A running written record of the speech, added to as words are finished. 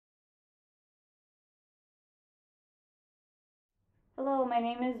Hello, my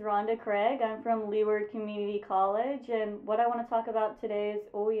name is Rhonda Craig. I'm from Leeward Community College, and what I want to talk about today is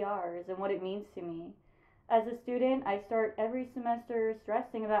OERs and what it means to me. As a student, I start every semester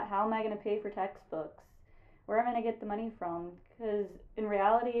stressing about how am I going to pay for textbooks? Where am I going to get the money from? Because in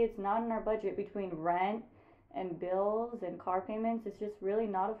reality, it's not in our budget between rent and bills and car payments. It's just really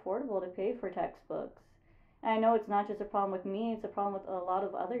not affordable to pay for textbooks. And I know it's not just a problem with me, it's a problem with a lot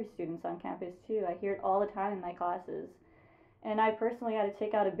of other students on campus too. I hear it all the time in my classes. And I personally had to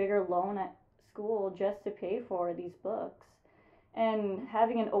take out a bigger loan at school just to pay for these books. And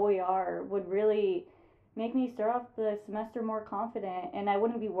having an OER would really make me start off the semester more confident, and I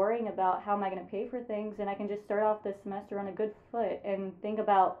wouldn't be worrying about how am I going to pay for things, and I can just start off the semester on a good foot and think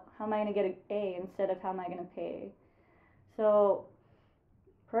about how am I going to get an A instead of how am I going to pay. So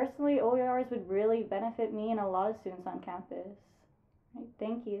personally, OERs would really benefit me and a lot of students on campus. Right,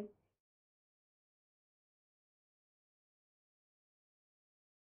 thank you.